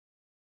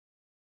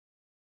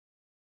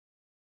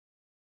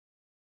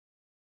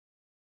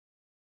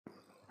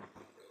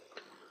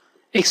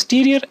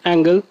Exterior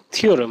angle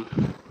theorem.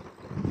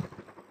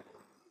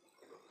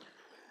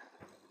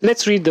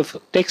 Let's read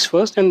the text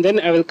first and then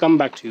I will come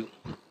back to you.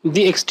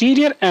 The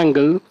exterior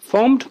angle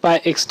formed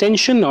by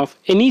extension of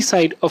any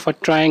side of a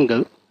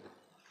triangle.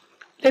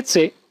 Let's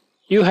say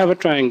you have a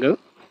triangle.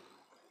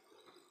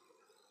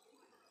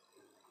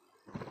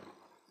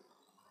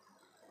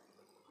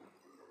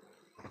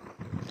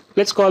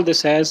 Let's call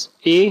this as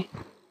A,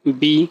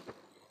 B,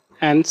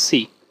 and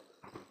C.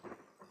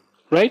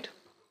 Right?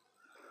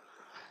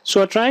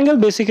 So a triangle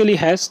basically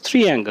has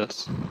three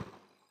angles.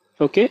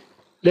 Okay?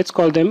 Let's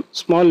call them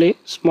small a,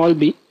 small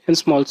b, and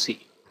small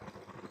c.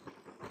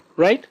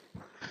 Right?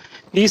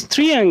 These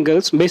three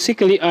angles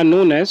basically are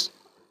known as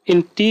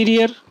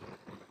interior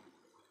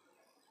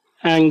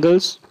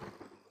angles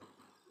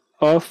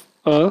of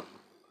a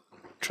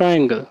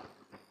triangle.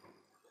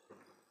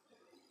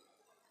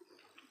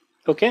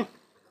 Okay?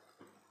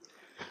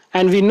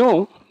 And we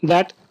know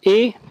that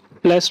a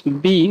plus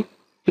b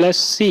plus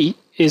c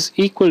is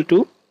equal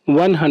to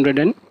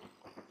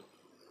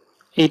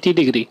 180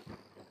 degree.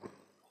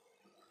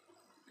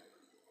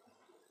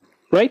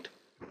 Right?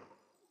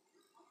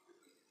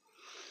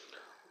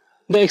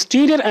 The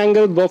exterior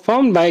angle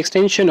formed by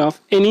extension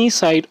of any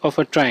side of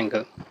a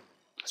triangle.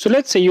 So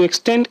let's say you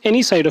extend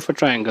any side of a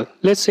triangle.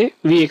 Let's say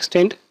we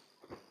extend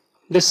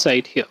this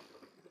side here.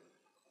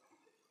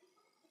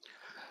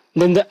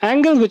 Then the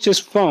angle which is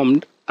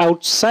formed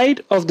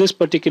outside of this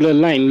particular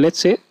line, let's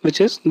say,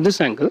 which is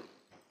this angle,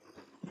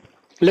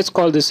 let's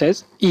call this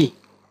as E.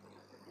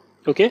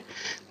 Okay?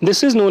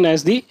 This is known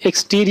as the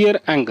exterior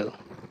angle,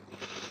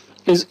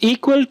 is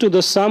equal to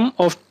the sum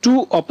of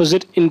two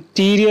opposite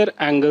interior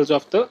angles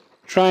of the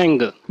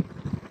triangle.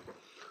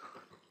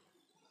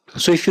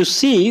 So if you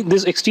see,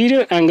 this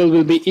exterior angle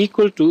will be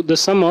equal to the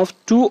sum of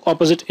two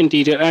opposite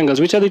interior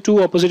angles. Which are the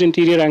two opposite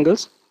interior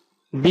angles?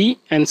 B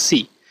and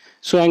C.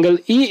 So angle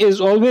E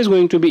is always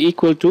going to be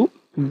equal to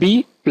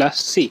B plus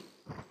C.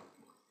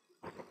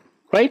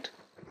 Right?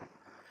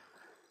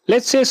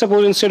 Let's say,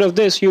 suppose instead of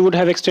this you would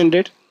have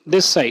extended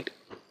this side.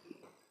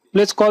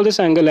 Let's call this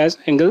angle as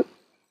angle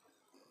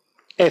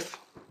F.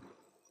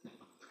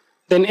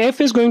 Then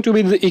F is going to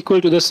be equal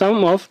to the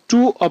sum of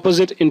two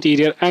opposite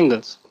interior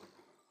angles,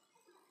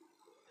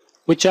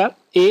 which are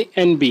A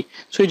and B.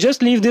 So you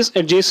just leave this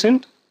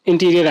adjacent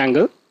interior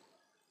angle.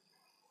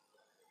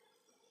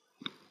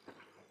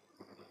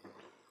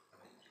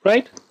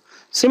 Right?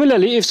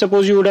 Similarly, if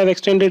suppose you would have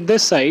extended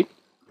this side,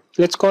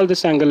 let's call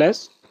this angle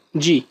as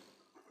G.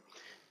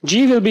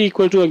 G will be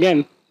equal to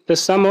again the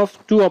sum of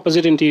two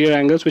opposite interior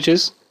angles, which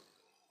is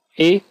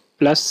A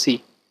plus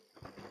C.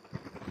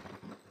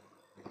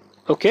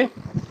 Okay?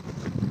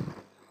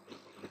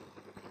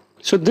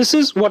 So this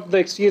is what the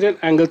exterior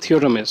angle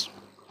theorem is.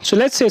 So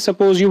let's say,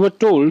 suppose you were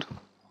told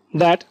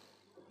that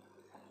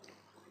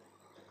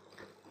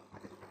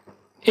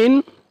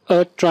in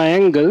a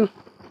triangle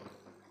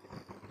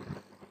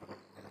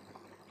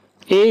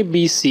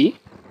ABC,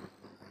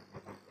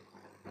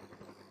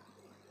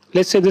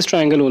 let's say this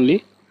triangle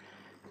only,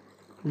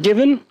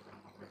 given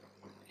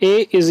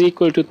A is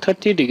equal to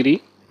 30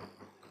 degree,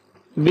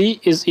 B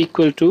is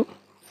equal to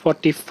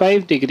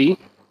 45 degree,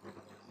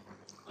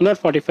 not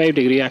 45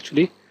 degree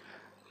actually,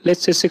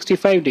 let's say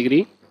 65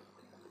 degree,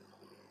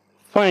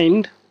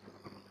 find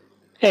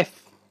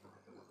F.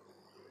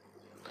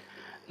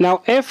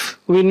 Now F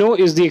we know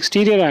is the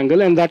exterior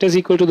angle, and that is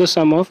equal to the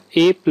sum of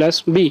A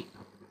plus B.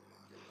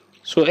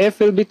 So F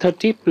will be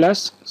 30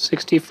 plus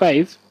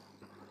 65,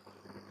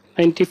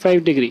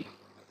 95 degree.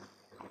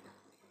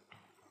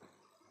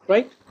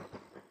 Right?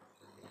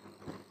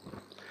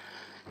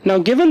 Now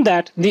given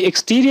that the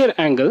exterior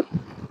angle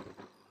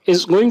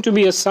is going to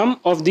be a sum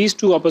of these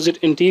two opposite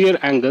interior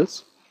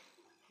angles,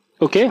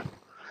 okay,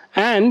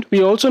 and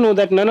we also know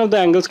that none of the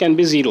angles can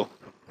be 0,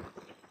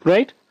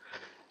 right?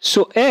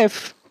 So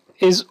F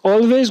is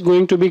always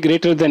going to be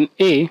greater than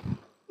A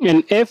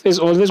and F is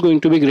always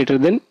going to be greater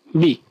than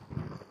B,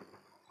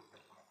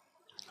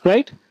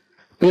 right?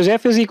 Because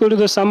F is equal to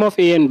the sum of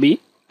A and B,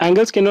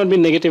 angles cannot be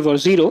negative or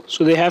 0,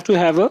 so they have to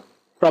have a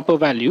proper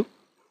value.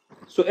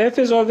 So F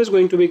is always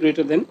going to be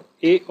greater than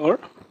A or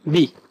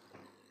B.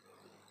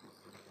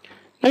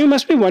 Now you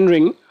must be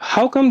wondering,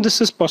 how come this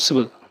is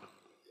possible?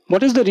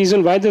 What is the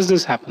reason why does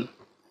this happen?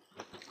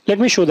 Let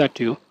me show that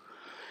to you.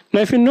 Now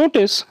if you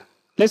notice,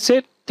 let's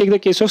say take the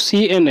case of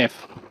C and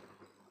F.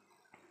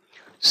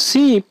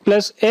 C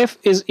plus F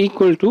is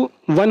equal to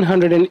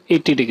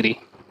 180 degree.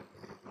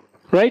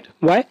 Right?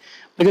 Why?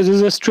 Because this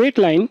is a straight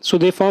line, so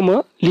they form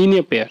a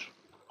linear pair.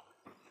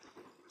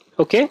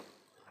 Okay?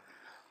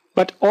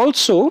 But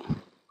also,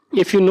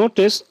 if you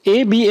notice,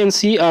 A, B and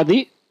C are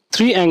the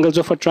three angles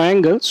of a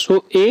triangle,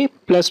 so A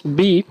plus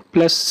B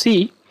plus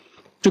C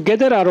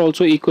together are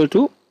also equal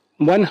to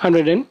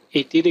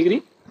 180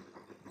 degree.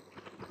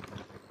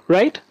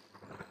 Right?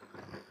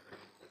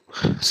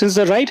 Since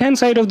the right hand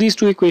side of these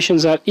two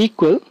equations are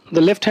equal,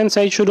 the left hand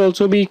side should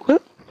also be equal.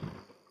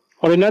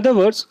 Or in other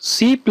words,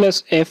 C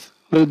plus F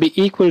will be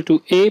equal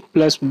to A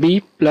plus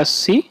B plus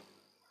C.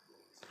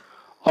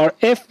 or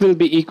F will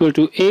be equal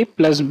to A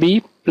plus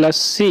B plus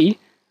C.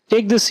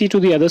 Take the C to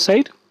the other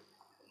side,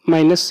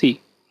 minus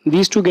C.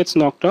 These two gets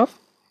knocked off,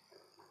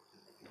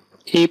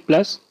 A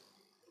plus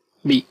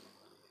B.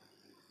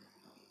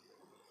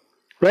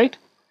 Right?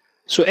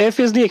 So F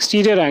is the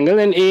exterior angle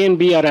and A and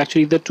B are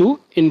actually the two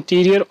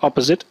interior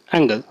opposite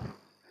angles.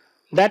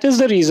 That is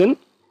the reason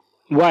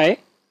why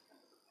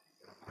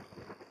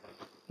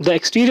the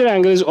exterior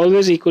angle is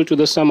always equal to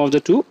the sum of the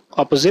two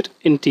opposite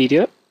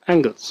interior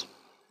angles.